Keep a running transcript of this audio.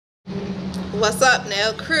What's up,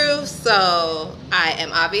 nail crew? So I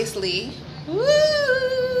am obviously, woo,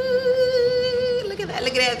 look at that,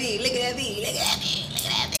 look at that V, look at that V, look at that V, look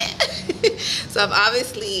at that V. So I'm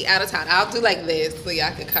obviously out of town. I'll do like this so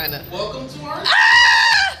y'all can kind of. Welcome to our. Stop!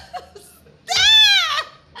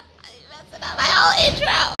 You messing up my whole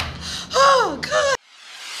intro. Oh God.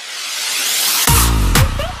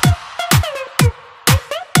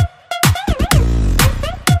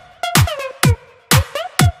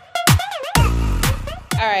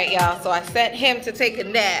 Alright y'all, so I sent him to take a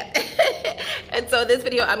nap. And so this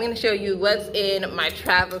video, I'm going to show you what's in my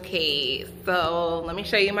travel case. So let me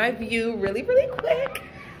show you my view really quick.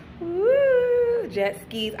 Woo, jet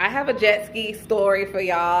skis. I have a jet ski story for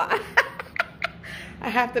y'all. I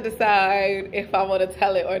have to decide if I want to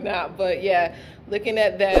tell it or not. But yeah, looking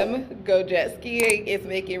at them go jet skiing is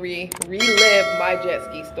making me relive my jet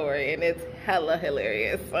ski story. And it's hella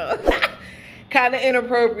hilarious. So. Kind of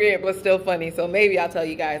inappropriate, but still funny. So maybe I'll tell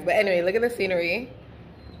you guys. But anyway, look at the scenery.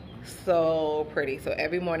 So pretty. So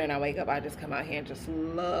every morning I wake up, I just come out here and just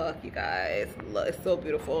look, you guys. Look, it's so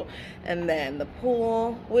beautiful. And then the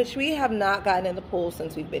pool, which we have not gotten in the pool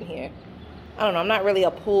since we've been here. I don't know. I'm not really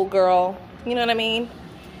a pool girl. You know what I mean?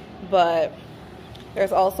 But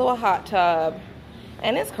there's also a hot tub.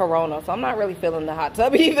 And it's Corona, so I'm not really feeling the hot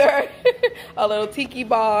tub either. A little tiki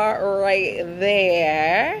bar right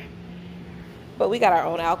there. But we got our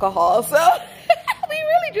own alcohol, so we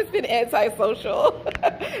really just been antisocial.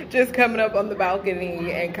 Just coming up on the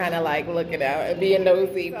balcony and kind of like looking out and being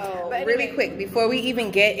nosy. So, but really quick, before we even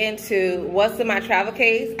get into what's in my travel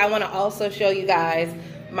case, I want to also show you guys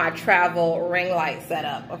my travel ring light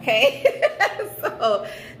setup, okay? So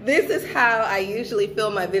this is how I usually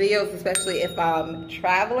film my videos, especially if I'm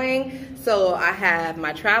traveling. So I have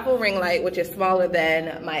my travel ring light, which is smaller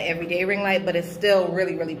than my everyday ring light, but it's still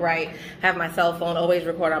really bright. I have my cell phone, always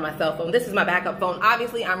record on my cell phone. This is my backup phone.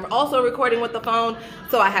 Obviously, I'm also recording with the phone,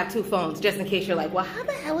 so I have two phones, just in case you're like, well, how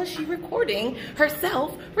the hell is she recording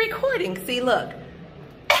herself recording? See, look.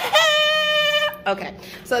 Okay,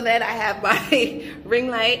 so then I have my ring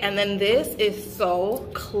light, and then this is so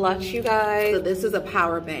clutch, you guys. So this is a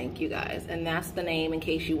power bank, you guys, and that's the name in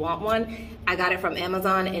case you want one. I got it from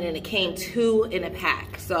Amazon, and then it came 2 in a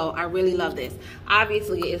pack, so I really love this.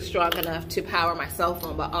 Obviously, it's strong enough to power my cell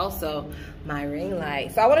phone, but also my ring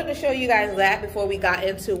light. So I wanted to show you guys that before we got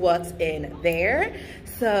into what's in there.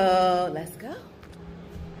 So let's go.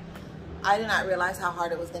 I did not realize how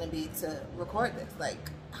hard it was going to be to record this. Like,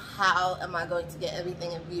 how am I going to get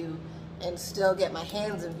everything in view and still get my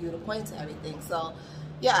hands in view to point to everything? So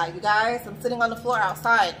yeah, you guys, I'm sitting on the floor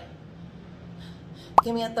outside.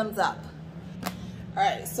 Give me a thumbs up. All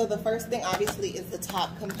right, so the first thing obviously is the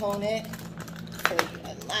top component. So you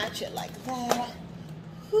unlatch it like that.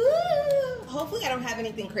 Woo! Hopefully I don't have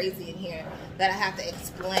anything crazy in here that I have to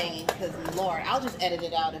explain, because Lord, I'll just edit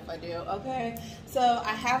it out if I do, okay? So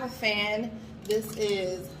I have a fan. This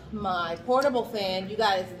is my portable fan. You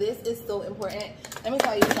guys, this is so important. Let me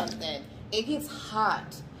tell you something. It gets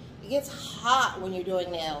hot. It gets hot when you're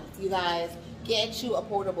doing nails. You guys, get you a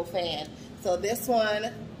portable fan. So this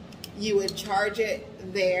one, you would charge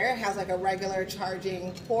it there. It has like a regular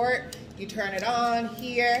charging port. You turn it on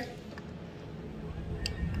here.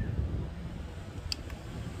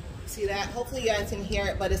 See that? Hopefully you guys can hear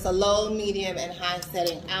it, but it's a low, medium, and high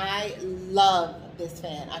setting. I love this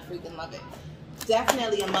fan. I freaking love it.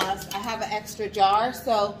 Definitely a must. I have an extra jar,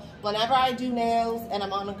 so whenever I do nails and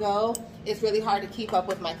I'm on the go, it's really hard to keep up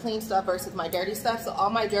with my clean stuff versus my dirty stuff. So all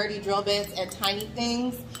my dirty drill bits and tiny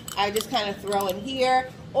things, I just kind of throw in here,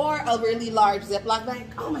 or a really large Ziploc bag.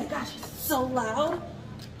 Oh my gosh, it's so loud.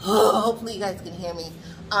 Oh, hopefully you guys can hear me.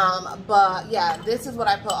 But yeah, this is what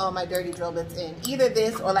I put all my dirty drill bits in. Either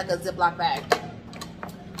this or like a Ziploc bag.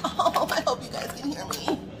 Oh, I hope you guys can hear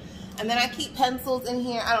me. And then I keep pencils in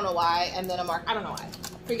here. I don't know why. And then a mark. I don't know why.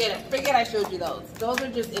 Forget it. Forget I showed you those. Those are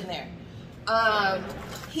just in there.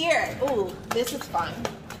 Here. Ooh, this is fun.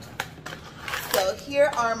 So here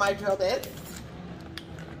are my drill bits.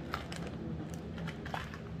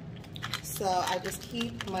 So I just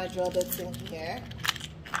keep my drill bits in here.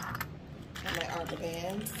 And my arbor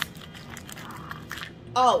bands.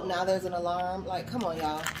 Oh, now there's an alarm. Like, come on,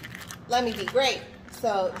 y'all. Let me be great.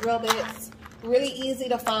 So drill bits. Really easy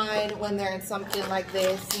to find when they're in something like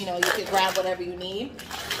this. You know, you can grab whatever you need.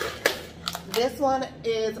 This one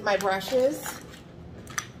is my brushes.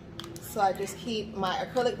 So I just keep my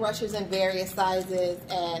acrylic brushes in various sizes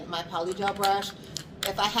and my polygel brush.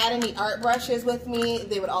 If I had any art brushes with me,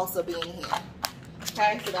 they would also be in here.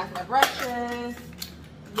 Okay, so that's my brushes.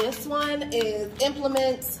 This one is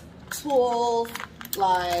implements, tools,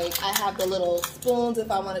 Like, I have the little spoons if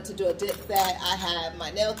I wanted to do a dip set. I have my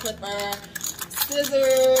nail clipper,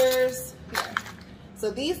 scissors. Here. So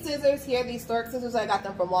these scissors here, these stork scissors, I got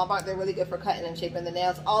them from Walmart. They're really good for cutting and shaping the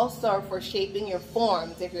nails. Also for shaping your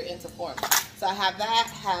forms if you're into forms. So I have that,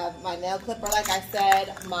 have my nail clipper, like I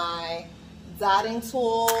said, my dotting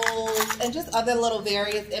tools, and just other little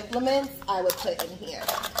various implements I would put in here.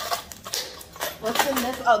 What's in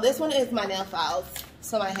this? Oh, this one is my nail files.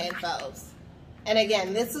 So my hand files. And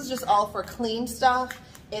again, this is just all for clean stuff.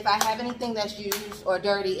 If I have anything that's used or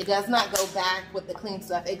dirty, it does not go back with the clean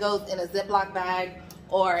stuff. It goes in a Ziploc bag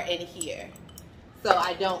or in here. So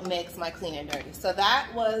I don't mix my clean and dirty. So that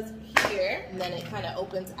was here, and then it kind of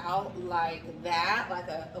opens out like that, like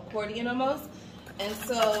an accordion almost. And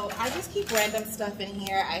so I just keep random stuff in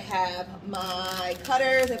here. I have my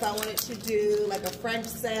cutters if I wanted to do like a French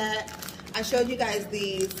set. I showed you guys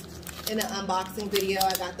these in an unboxing video.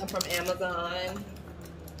 I got them from Amazon.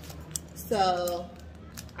 So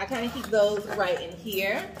I kind of keep those right in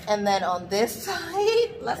here. And then on this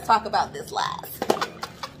side, let's talk about this last.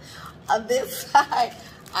 On this side,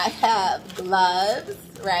 I have gloves,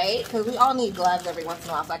 right? Because we all need gloves every once in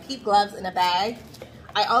a while. So I keep gloves in a bag.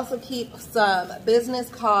 I also keep some business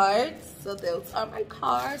cards. So those are my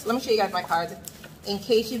cards. Let me show you guys my cards. In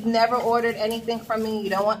case you've never ordered anything from me, you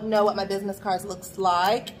don't want to know what my business cards looks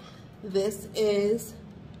like. This is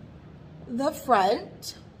the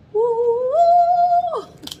front. Woo!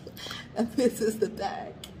 And this is the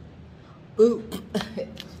back. Boop.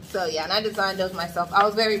 So yeah, and I designed those myself. I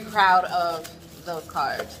was very proud of those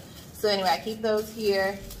cards. So anyway, I keep those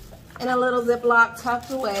here in a little Ziploc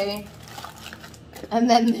tucked away. And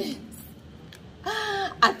then this.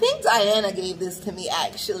 I think Diana gave this to me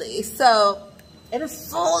actually. So it is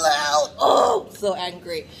so loud. Oh, so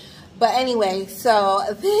angry. But anyway, so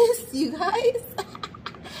this, you guys,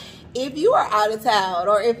 if you are out of town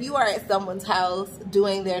or if you are at someone's house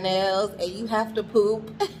doing their nails and you have to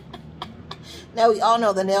poop, now we all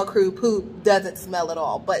know the nail crew poop doesn't smell at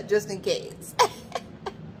all, but just in case,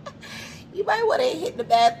 you might want to hit the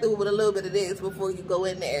bathroom with a little bit of this before you go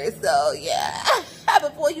in there. So yeah,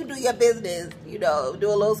 before you do your business, you know, do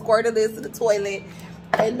a little squirt of this in the toilet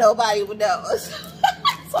and nobody would know.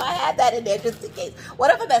 So I had that in there just in case. What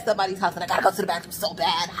if I'm at somebody's house and I gotta go to the bathroom so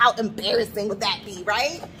bad? How embarrassing would that be,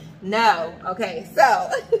 right? No. Okay, so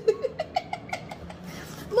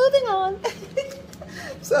moving on.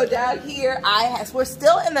 So down here, we're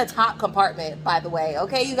still in the top compartment, by the way.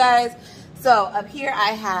 Okay, you guys? So up here,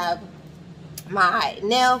 I have my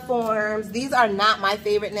nail forms. These are not my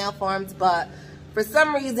favorite nail forms, but for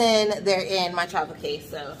some reason, they're in my travel case,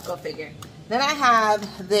 so go figure. Then I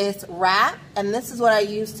have this wrap, and this is what I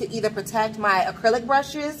use to either protect my acrylic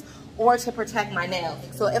brushes or to protect my nails.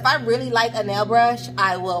 So if I really like a nail brush,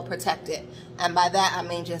 I will protect it. And by that, I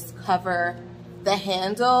mean just cover the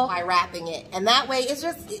handle by wrapping it. And that way,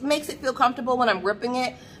 it makes it feel comfortable when I'm gripping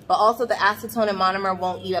it, but also the acetone and monomer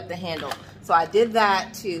won't eat up the handle. So I did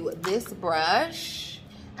that to this brush.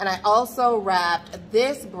 And I also wrapped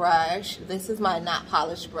this brush. This is my not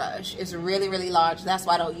polished brush. It's really, really large. That's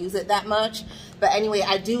why I don't use it that much. But anyway,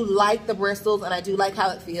 I do like the bristles and I do like how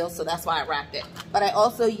it feels, so that's why I wrapped it. But I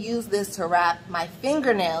also use this to wrap my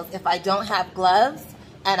fingernails if I don't have gloves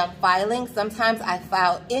and I'm filing. Sometimes I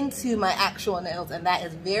file into my actual nails, and that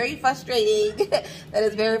is very frustrating. That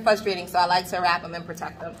is very frustrating, so I like to wrap them and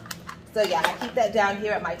protect them. So yeah, I keep that down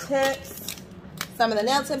here at my tips. Some of the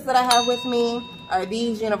nail tips that I have with me are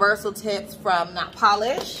these universal tips from Not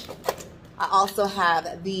Polish. I also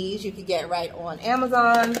have these you could get right on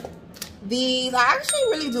Amazon. These, I actually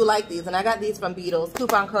really do like these, and I got these from Beetles.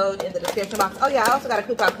 Coupon code in the description box. Oh yeah, I also got a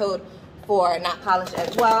coupon code for Not Polish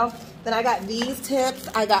as well. Then I got these tips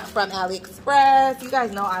I got from AliExpress. You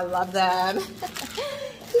guys know I love them. You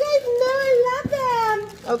guys know I love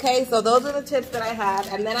them. Okay, so those are the tips that I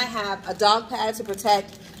have. And then I have a dog pad to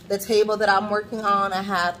protect the table that I'm working on. I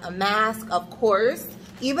have a mask, of course.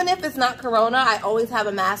 Even if it's not Corona, I always have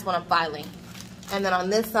a mask when I'm filing. And then on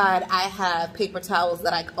this side, I have paper towels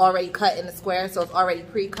that I already cut in the square, so it's already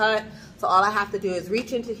pre-cut. So all I have to do is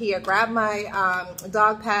reach into here, grab my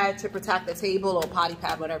dog pad to protect the table, or potty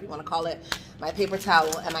pad, whatever you want to call it, my paper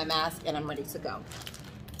towel and my mask, and I'm ready to go.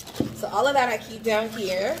 So all of that I keep down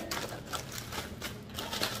here.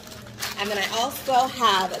 And then I also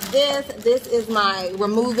have this. This is my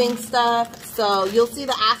removing stuff. So you'll see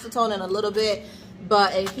the acetone in a little bit,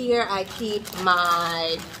 but in here I keep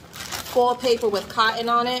my foil paper with cotton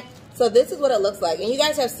on it. So this is what it looks like. And you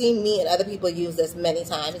guys have seen me and other people use this many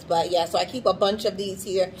times. But yeah, so I keep a bunch of these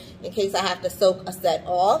here in case I have to soak a set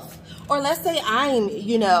off. Or let's say I'm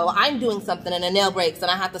doing something and a nail breaks and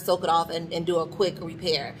I have to soak it off and do a quick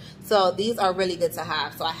repair. So these are really good to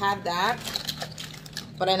have. So I have that.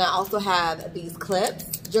 But then I also have these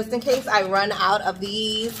clips. Just in case I run out of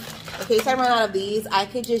these. In case I run out of these, I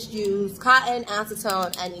could just use cotton,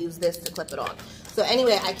 acetone, and use this to clip it on. So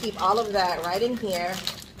anyway, I keep all of that right in here.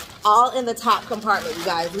 All in the top compartment, you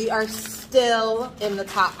guys. We are still in the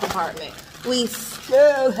top compartment. We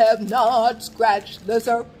still have not scratched the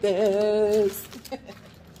surface.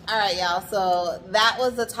 All right, y'all. So that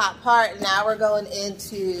was the top part. Now we're going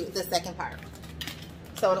into the second part.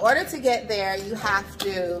 So in order to get there, you have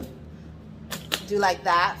to do like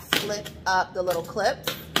that. Flip up the little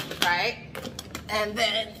clips, right? And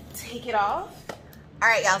then take it off. All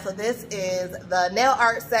right, y'all, so this is the nail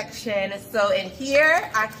art section. So in here,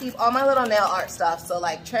 I keep all my little nail art stuff. So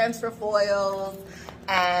like transfer foils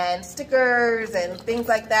and stickers and things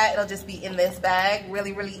like that. It'll just be in this bag.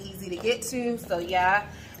 Really, really easy to get to. So yeah.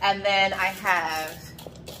 And then I have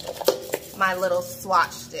my little swatch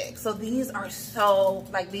stick. So these are so,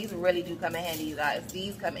 like, these really do come in handy, you guys.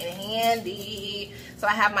 These come in handy. So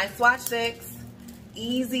I have my swatch sticks.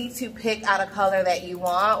 Easy to pick out a color that you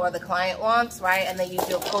want or the client wants, right? And then you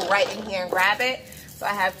just go right in here and grab it. So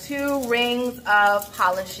I have 2 rings of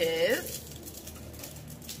polishes.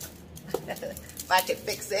 If I could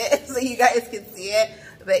fix it so you guys can see it.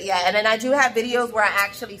 But yeah, and then I do have videos where I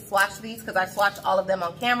actually swatch these because I swatch all of them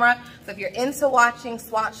on camera. So if you're into watching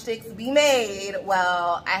swatch sticks be made,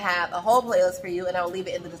 well, I have a whole playlist for you and I'll leave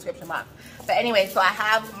it in the description box. But anyway, so I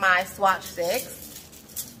have my swatch sticks.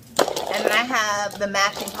 And then I have the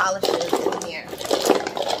matching polishes in here.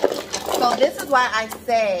 So this is why I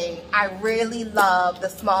say I really love the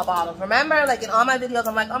small bottles. Remember, like in all my videos,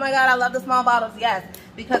 I'm like, oh my God, I love the small bottles. Yes,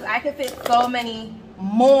 because I can fit so many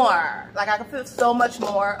more. Like I can fit so much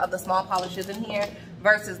more of the small polishes in here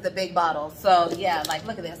versus the big bottles. So yeah, like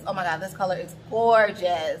look at this. Oh my God, this color is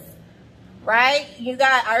gorgeous. Right? You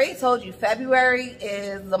guys, I already told you, February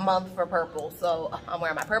is the month for purple. So I'm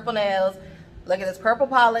wearing my purple nails. Look at this purple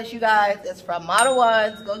polish, you guys. It's from Model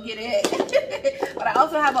Ones. Go get it. But I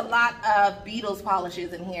also have a lot of Beetles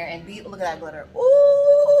polishes in here. And look at that glitter.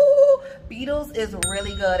 Ooh! Beetles is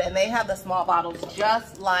really good. And they have the small bottles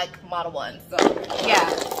just like Model Ones. So,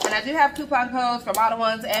 yeah. And I do have coupon codes for Model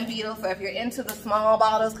Ones and Beetles. So if you're into the small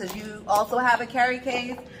bottles, because you also have a carry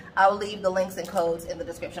case, I will leave the links and codes in the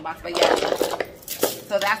description box. But yeah.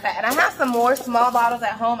 So that's that. And I have some more small bottles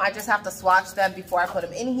at home. I just have to swatch them before I put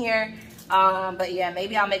them in here. But yeah,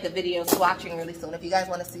 maybe I'll make a video swatching really soon. If you guys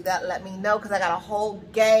want to see that, let me know, because I got a whole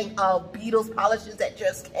gang of Beetles polishes that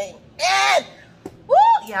just came in. Woo!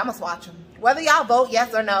 Yeah, I'm gonna swatch them. Whether y'all vote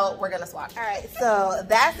yes or no, we're gonna swatch. All right, so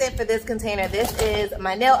that's it for this container. This is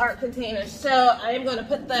my nail art container. So I am gonna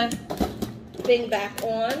put the thing back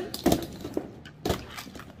on.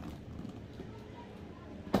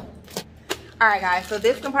 All right, guys, so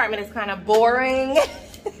this compartment is kind of boring.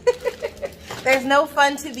 There's no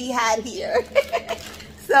fun to be had here.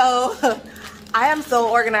 So I am so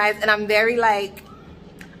organized and I'm very like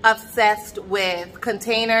obsessed with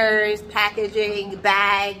containers, packaging,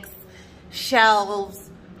 bags,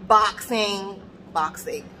 shelves, boxes.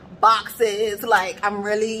 Like I'm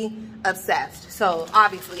really obsessed. So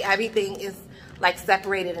obviously everything is like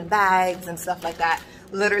separated in bags and stuff like that.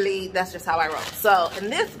 Literally, that's just how I roll. So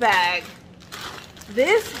in this bag,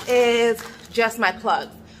 this is just my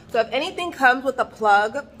plugs. So if anything comes with a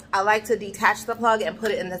plug, I like to detach the plug and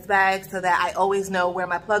put it in this bag so that I always know where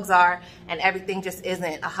my plugs are and everything just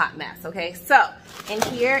isn't a hot mess, okay? So in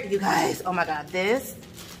here, you guys, oh my God, this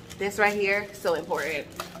right here, so important.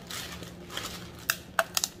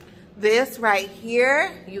 This right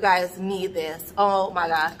here, you guys need this. Oh my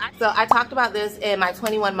God. So I talked about this in my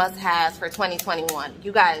 21 must-haves for 2021.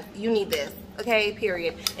 You guys, you need this, okay,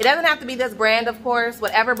 period. It doesn't have to be this brand, of course.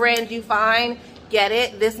 Whatever brand you find, get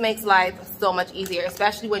it. This makes life so much easier,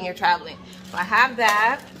 especially when you're traveling. So I have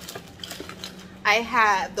that. I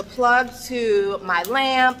have the plug to my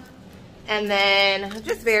lamp, and then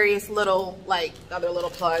just various little, like, other little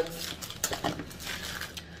plugs.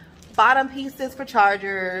 Bottom pieces for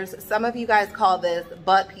chargers. Some of you guys call this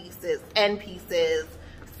butt pieces, end pieces,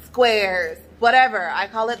 squares, whatever. I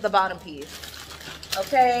call it the bottom piece.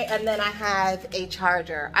 Okay, and then I have a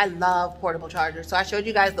charger. I love portable chargers. So I showed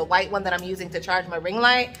you guys the white one that I'm using to charge my ring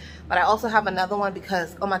light, but I also have another one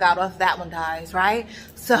because, oh my God, what if that one dies, right?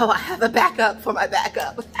 So I have a backup for my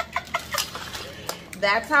backup.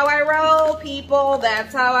 That's how I roll, people.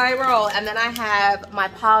 That's how I roll. And then I have my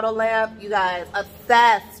powder lamp. You guys,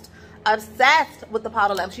 obsessed Obsessed with the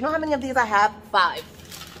powder lamps. You know how many of these I have? 5.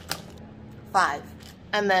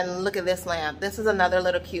 And then look at this lamp. This is another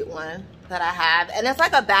little cute one that I have. And it's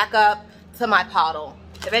like a backup to my bottle.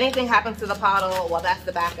 If anything happens to the bottle, well, that's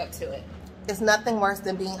the backup to it. It's nothing worse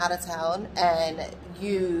than being out of town and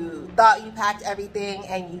you thought you packed everything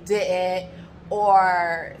and you didn't,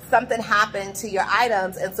 or something happened to your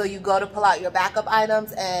items and so you go to pull out your backup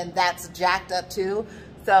items and that's jacked up too.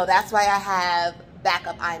 So that's why I have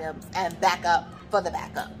backup items and backup for the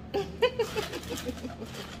backup.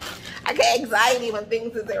 I get anxiety when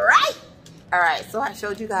things isn't right. All right, so I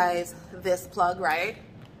showed you guys this plug, right?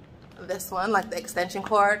 This one, like the extension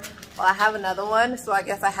cord. Well, I have another one, so I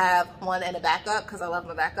guess I have one and a backup because I love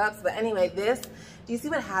my backups. But anyway, this, do you see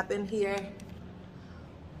what happened here?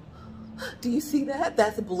 Do you see that?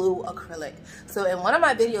 That's blue acrylic. So in one of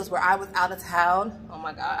my videos where I was out of town, oh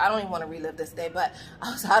my God, I don't even want to relive this day, but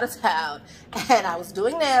I was out of town and I was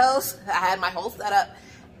doing nails. I had my whole setup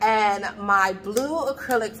and my blue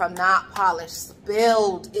acrylic from not polished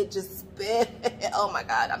spilled. It just spilled. Oh my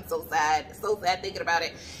God, I'm so sad. So sad thinking about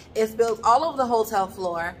it. It spilled all over the hotel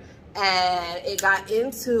floor and it got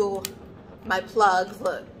into my plugs.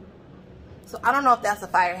 Look. So I don't know if that's a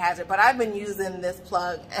fire hazard, but I've been using this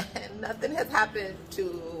plug and nothing has happened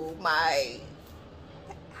to my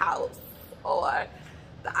house or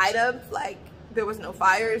the items. Like there was no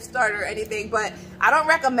fire starter or anything, but I don't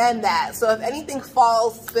recommend that. So if anything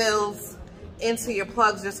falls, spills into your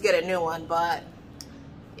plugs, just get a new one. But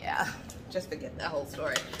yeah, just forget that whole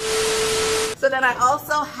story. So then I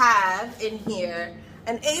also have in here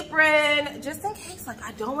an apron, just in case, like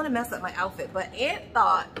I don't want to mess up my outfit. But Aunt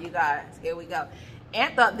thought, you guys, here we go.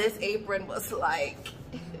 Aunt thought this apron was like,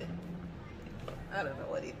 I don't know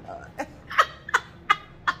what he thought.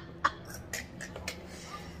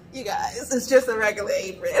 You guys, it's just a regular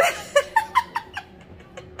apron.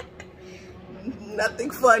 Nothing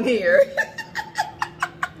fun here.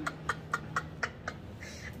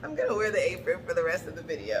 I'm gonna wear the apron for the rest of the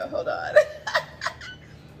video. Hold on.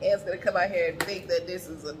 Aunt's gonna come out here and think that this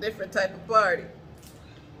is a different type of party.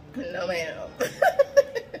 No ma'am.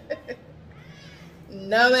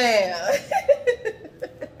 No ma'am.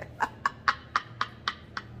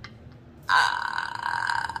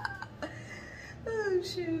 Oh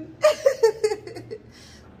shoot.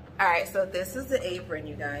 Alright, so this is the apron,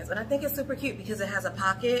 you guys. And I think it's super cute because it has a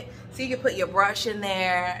pocket. So you can put your brush in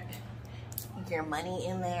there, your money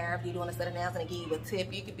in there. If you're doing a set of nails and they give you a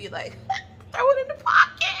tip, you could be like, throw it in the pocket.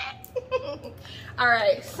 All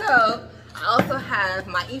right, so I also have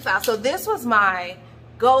my e-file. So this was my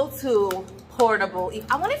go-to portable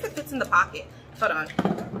I wonder if it fits in the pocket. Hold on,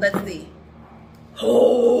 let's see.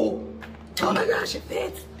 Oh my gosh, it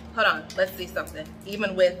fits. Hold on, let's see something.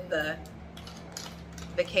 Even with the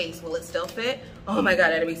case, will it still fit? Oh my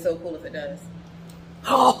God, that'd be so cool if it does.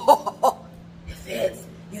 Oh, it fits,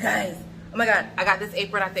 you guys. Oh my God, I got this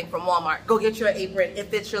apron, I think, from Walmart. Go get your apron. It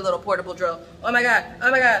fits your little portable drill. Oh my God,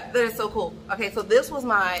 that is so cool. Okay, so this was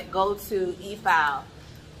my go-to e-file.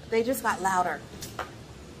 They just got louder.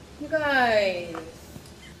 You guys.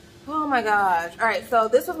 Oh my gosh. All right, so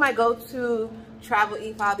this was my go-to travel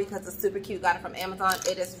e-file because it's super cute. Got it from Amazon.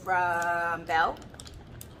 It is from Belle.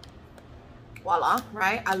 Voila,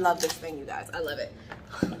 right? I love this thing, you guys. I love it.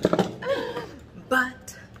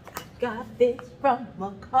 But I got this from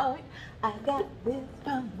a card. I got this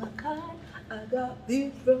from a card. I got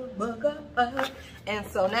this from a card. And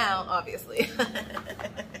so now, obviously.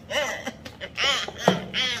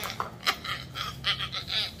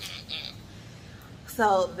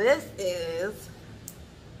 So this is,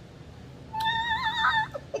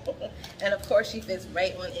 and of course she fits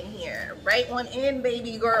right on in here. Right on in,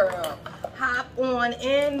 baby girl. Hop on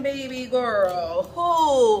in, baby girl.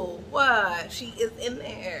 Who? What? She is in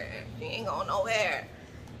there. She ain't going nowhere.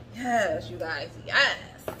 Yes, you guys, yes.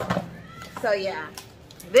 So yeah,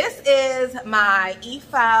 this is my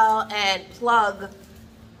e-file and plug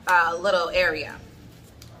little area.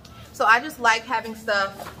 So I just like having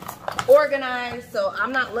stuff organized so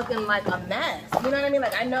I'm not looking like a mess. You know what I mean?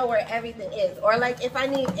 Like I know where everything is. Or like if I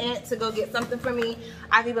need Aunt to go get something for me,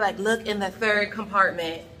 I can be like, look in the third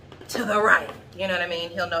compartment to the right. You know what I mean?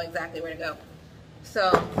 He'll know exactly where to go.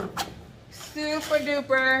 So super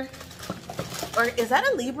duper. Or is that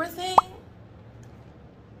a Libra thing?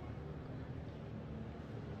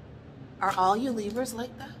 Are all you Libras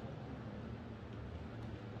like that?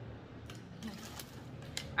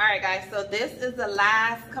 All right, guys, so this is the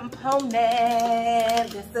last component.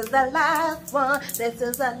 This is the last one. This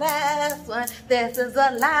is the last one. This is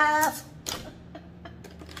the last.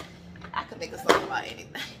 I could make a song about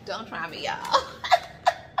anything. Don't try me, y'all.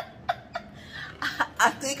 I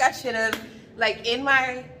think I should have, like in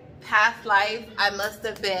my past life, I must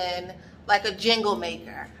have been like a jingle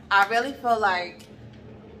maker. I really feel like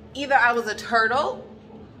either I was a turtle.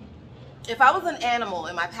 If I was an animal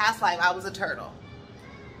in my past life, I was a turtle.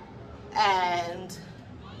 And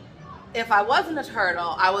if I wasn't a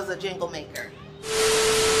turtle, I was a jingle maker.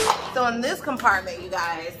 So in this compartment, you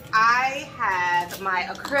guys, I have my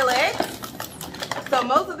acrylics. So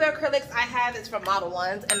most of the acrylics I have is from Model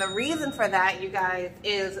 1s. And the reason for that, you guys,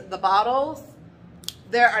 is the bottles,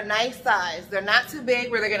 they're a nice size. They're not too big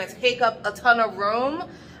where they're gonna take up a ton of room.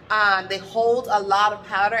 They hold a lot of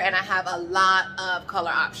powder and I have a lot of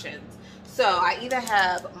color options. So I either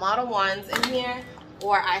have Model 1s in here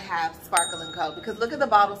or I have Sparkle & Co. Because look at the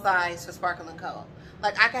bottle size for Sparkle & Co.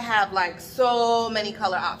 Like I could have like so many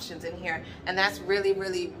color options in here, and that's really,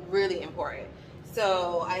 really, really important.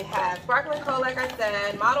 So I have Sparkle & Co, like I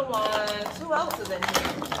said, Model 1s. Who else is in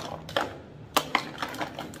here?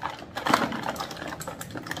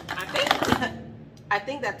 I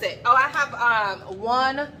think that's it. Oh, I have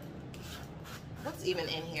one. What's even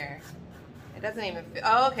in here? It doesn't even fit.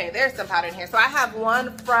 Oh, okay, there's some powder in here. So I have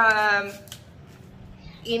one from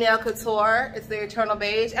Nail Couture. It's the Eternal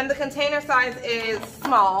Beige, and the container size is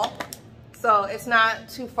small, so it's not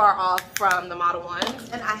too far off from the Model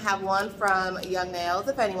 1s. And I have one from Young Nails,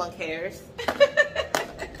 if anyone cares.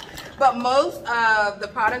 But most of the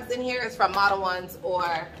products in here is from Model 1s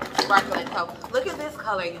or Sparkle & Co. Look at this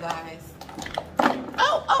color, you guys.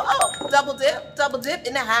 Oh, double dip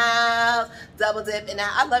in the house, double dip in the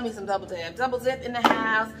house. I love me some double dip in the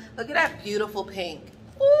house. Look at that beautiful pink.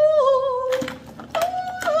 Ooh,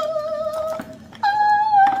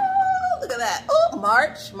 look at that. Oh,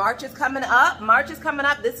 March is coming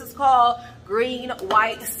up. This is called green,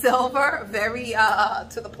 white, silver. Very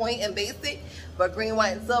to the point and basic, but green,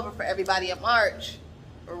 white, and silver for everybody in March.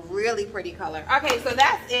 A really pretty color. Okay, so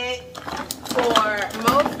that's it for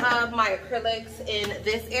most of my acrylics in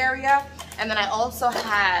this area. And then I also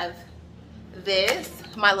have this,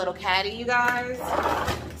 my little caddy, you guys.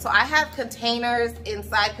 So I have containers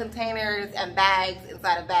inside containers and bags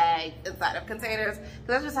inside of bags inside of containers.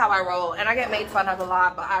 That's just how I roll. And I get made fun of a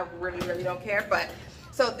lot, but I really, really don't care. But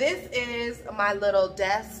so this is my little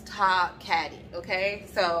desktop caddy, okay?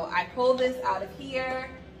 So I pull this out of here.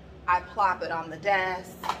 I plop it on the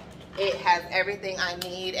desk. It has everything I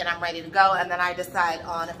need and I'm ready to go. And then I decide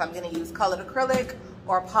on if I'm gonna use colored acrylic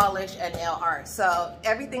or polish and nail art. So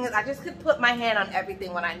everything is, I just could put my hand on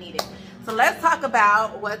everything when I need it. So let's talk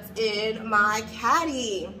about what's in my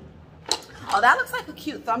caddy. Oh, that looks like a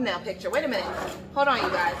cute thumbnail picture. Wait a minute. Hold on, you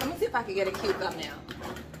guys. Let me see if I can get a cute thumbnail.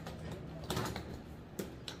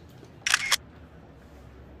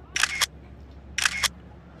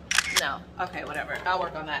 No. Okay, whatever. I'll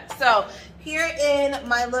work on that. So here in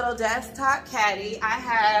my little desktop caddy, I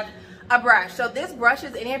have a brush. So this brush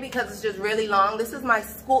is in here because it's just really long. This is my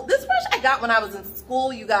school. This brush I got when I was in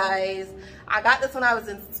school, you guys. I got this when I was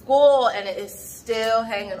in school and it is still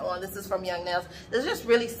hanging on. This is from Young Nails. It's just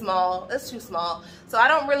really small. It's too small. So I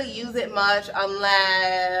don't really use it much unless,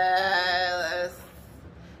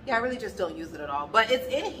 yeah, I really just don't use it at all. But it's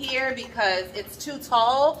in here because it's too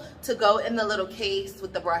tall to go in the little case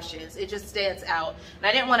with the brushes. It just stands out. And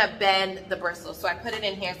I didn't want to bend the bristles, so I put it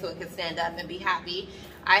in here so it could stand up and be happy.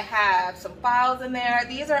 I have some files in there.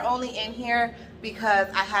 These are only in here because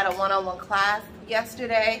I had a one-on-one class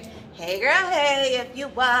yesterday. Hey girl, hey, if you're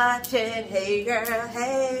watching. Hey girl,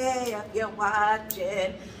 hey, if you're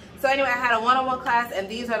watching. So anyway, I had a one-on-one class and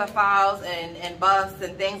these are the files and buffs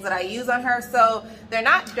and things that I use on her. So they're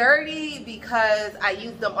not dirty because I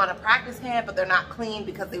used them on a practice hand, but they're not clean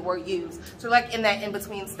because they were used. So like in that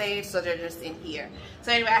in-between stage, so they're just in here.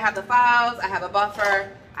 So anyway, I have the files, I have a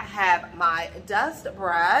buffer, I have my dust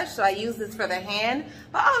brush. So I use this for the hand,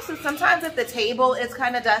 but also sometimes if the table is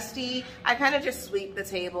kind of dusty, I kind of just sweep the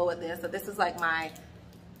table with this. So this is like my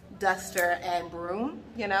duster and broom,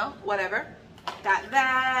 you know, whatever. Got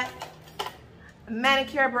that,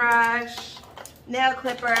 manicure brush, nail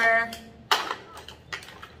clipper,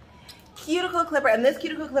 cuticle clipper, and this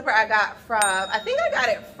cuticle clipper I got from, I think I got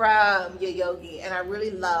it from Yogi, and I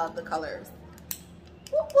really love the colors.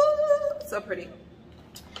 Woo woo, so pretty.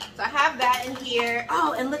 So I have that in here.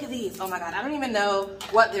 Oh, and look at these. Oh my God, I don't even know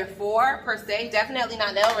what they're for per se. Definitely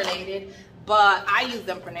not nail related, but I use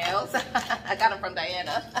them for nails. I got them from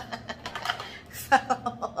Diana.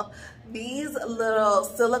 So these little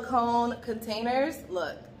silicone containers,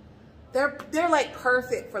 look, they're like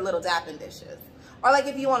perfect for little dapping dishes. Or like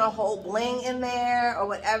if you want a whole bling in there or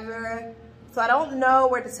whatever. So I don't know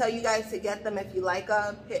where to tell you guys to get them. If you like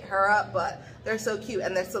them, hit her up, but they're so cute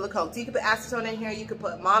and they're silicone. So you could put acetone in here, you could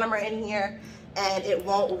put monomer in here, and it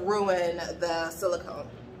won't ruin the silicone.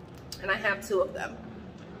 And I have 2 of them.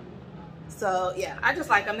 So yeah, I just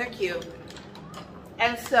like them, they're cute.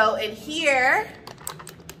 And so in here,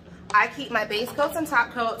 I keep my base coats and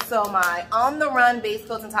top coats. So my on the run base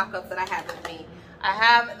coats and top coats that I have with me. I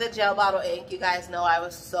have the gel bottle ink. You guys know I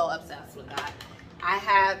was so obsessed with that. I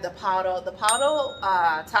have the powder. The powder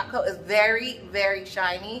top coat is very, very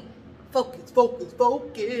shiny. Focus, focus,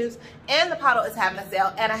 focus. And the powder is having a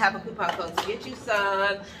sale. And I have a coupon code to get you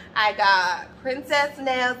some. I got Princess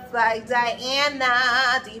Nails by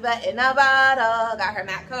Diana, Diva in a Bottle. Got her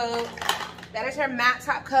matte coat. That is her matte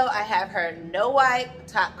top coat. I have her no wipe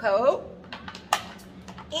top coat.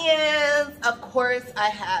 And of course I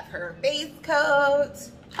have her base coat.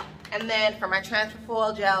 And then for my transfer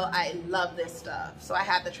foil gel, I love this stuff. So I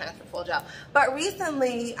have the transfer foil gel. But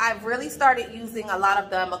recently I've really started using a lot of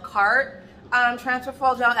the Macart transfer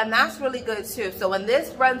foil gel, and that's really good too. So when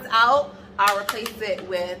this runs out, I'll replace it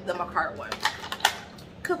with the Macart one.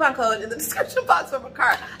 Coupon code in the description box for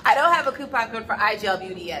Macart. I don't have a coupon code for iGel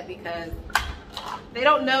Beauty yet because they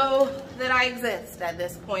don't know that I exist at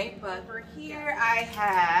this point. But for here I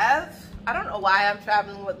have, I don't know why I'm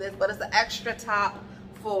traveling with this, but it's the extra top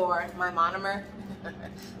for my monomer.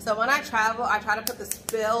 So when I travel, I try to put the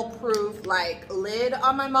spill-proof like lid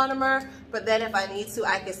on my monomer, but then if I need to,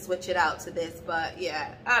 I can switch it out to this. But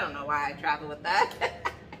yeah, I don't know why I travel with that.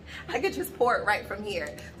 I could just pour it right from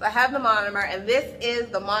here. So I have the monomer, and this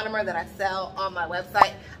is the monomer that I sell on my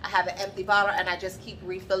website. I have an empty bottle, and I just keep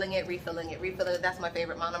refilling it, refilling it, refilling it. That's my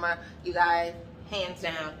favorite monomer, you guys, hands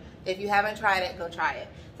down. If you haven't tried it, go try it.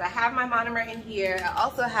 So I have my monomer in here. I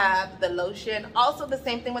also have the lotion. Also the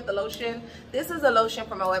same thing with the lotion. This is a lotion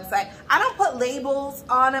from my website. I don't put labels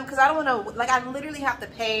on them because I don't want to, like, I literally have to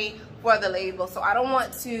pay for the label. So I don't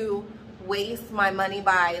want to waste my money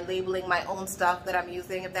by labeling my own stuff that I'm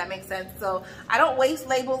using, if that makes sense. So I don't waste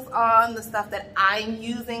labels on the stuff that I'm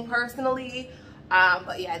using personally.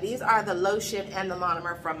 But yeah, these are the lotion and the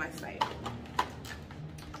monomer from my site.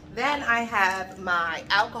 Then I have my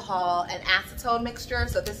alcohol and acetone mixture.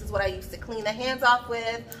 So this is what I use to clean the hands off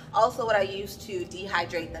with. Also what I use to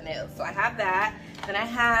dehydrate the nails. So I have that. Then I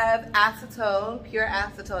have acetone, pure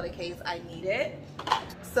acetone in case I need it.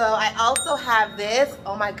 So I also have this.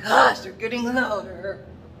 Oh my gosh, they're getting louder.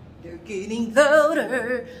 They're getting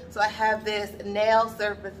louder. So I have this nail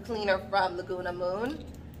surface cleaner from Laguna Moon.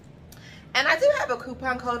 And I do have a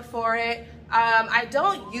coupon code for it. I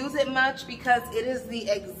don't use it much because it is the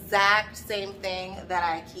exact same thing that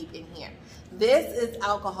I keep in here. This is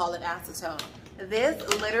alcohol and acetone. This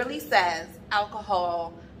literally says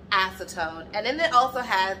alcohol, acetone, and then it also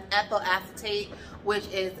has ethyl acetate, which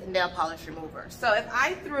is nail polish remover. So if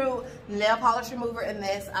I threw nail polish remover in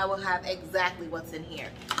this, I will have exactly what's in here.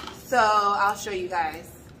 So I'll show you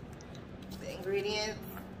guys the ingredients.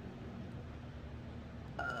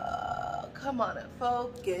 Come on and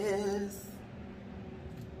focus.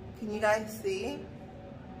 Can you guys see?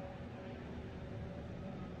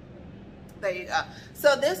 There you go.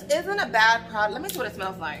 So this isn't a bad product. Let me see what it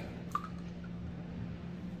smells like.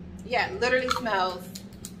 Yeah, it literally smells.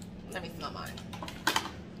 Let me smell mine.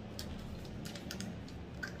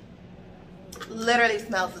 Literally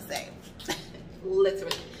smells the same.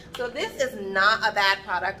 Literally. So this is not a bad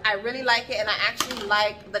product. I really like it, and I actually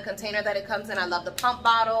like the container that it comes in. I love the pump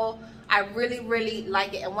bottle. I really, really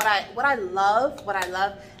like it. And what I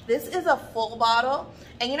love, this is a full bottle.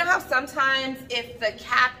 And you know how sometimes if the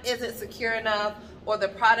cap isn't secure enough or the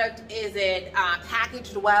product isn't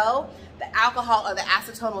packaged well, the alcohol or the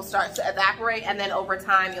acetone will start to evaporate, and then over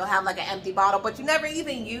time you'll have like an empty bottle, but you never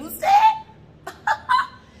even used it?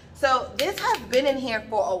 So this has been in here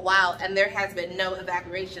for a while and there has been no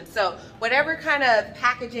evaporation. So whatever kind of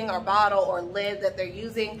packaging or bottle or lid that they're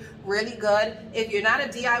using, really good. If you're not a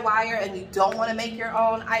DIYer and you don't want to make your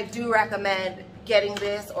own, I do recommend getting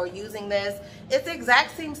this or using this. It's the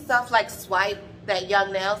exact same stuff like Swipe that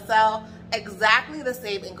Young Nails sell. Exactly the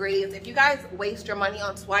same ingredients. If you guys waste your money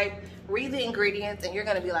on Swipe, read the ingredients and you're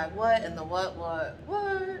going to be like, what in the what?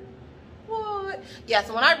 Yeah,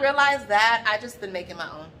 so when I realized that, I just been making my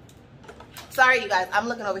own. Sorry, you guys. I'm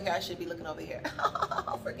looking over here. I should be looking over here.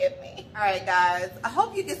 Forgive me. All right, guys. I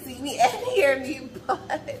hope you can see me and hear me, but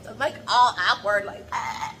I'm like all awkward like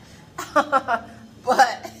that.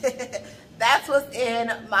 But that's what's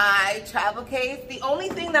in my travel case. The only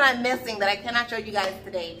thing that I'm missing that I cannot show you guys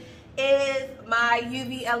today is my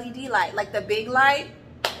UV LED light, like the big light.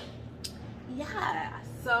 Yeah,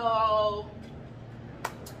 so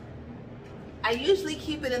I usually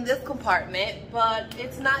keep it in this compartment, but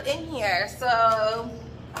it's not in here. So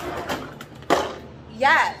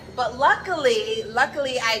Yes, but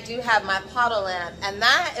luckily I do have my powder lamp, and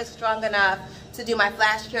that is strong enough to do my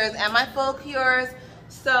flash cures and my full cures.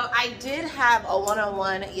 So I did have a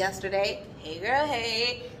one-on-one yesterday. Hey girl,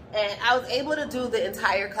 hey. And I was able to do the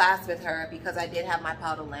entire class with her because I did have my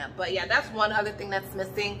powder lamp. But yeah, that's one other thing that's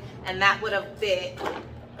missing, and that would have fit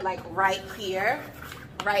like right here,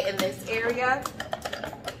 right in this area.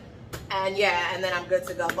 And yeah, and then I'm good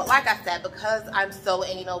to go. But like I said, because I'm so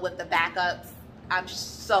anal with the backups, I'm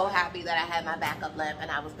so happy that I had my backup lamp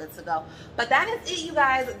and I was good to go. But that is it, you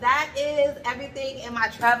guys. That is everything in my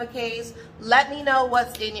travel case. Let me know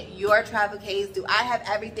what's in your travel case. Do I have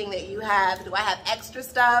everything that you have? Do I have extra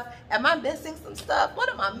stuff? Am I missing some stuff? What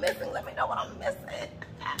am I missing? Let me know what I'm missing.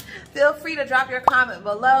 Feel free to drop your comment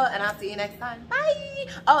below, and I'll see you next time. Bye.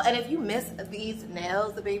 Oh, and if you missed these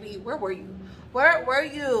nails, baby, where were you? Where were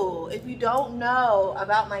you? If you don't know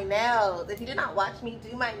about my nails, if you did not watch me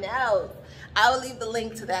do my nails, I will leave the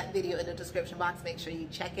link to that video in the description box. Make sure you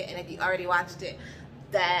check it. And if you already watched it,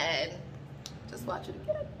 then just watch it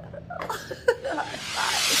again. I don't know.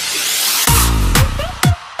 Bye.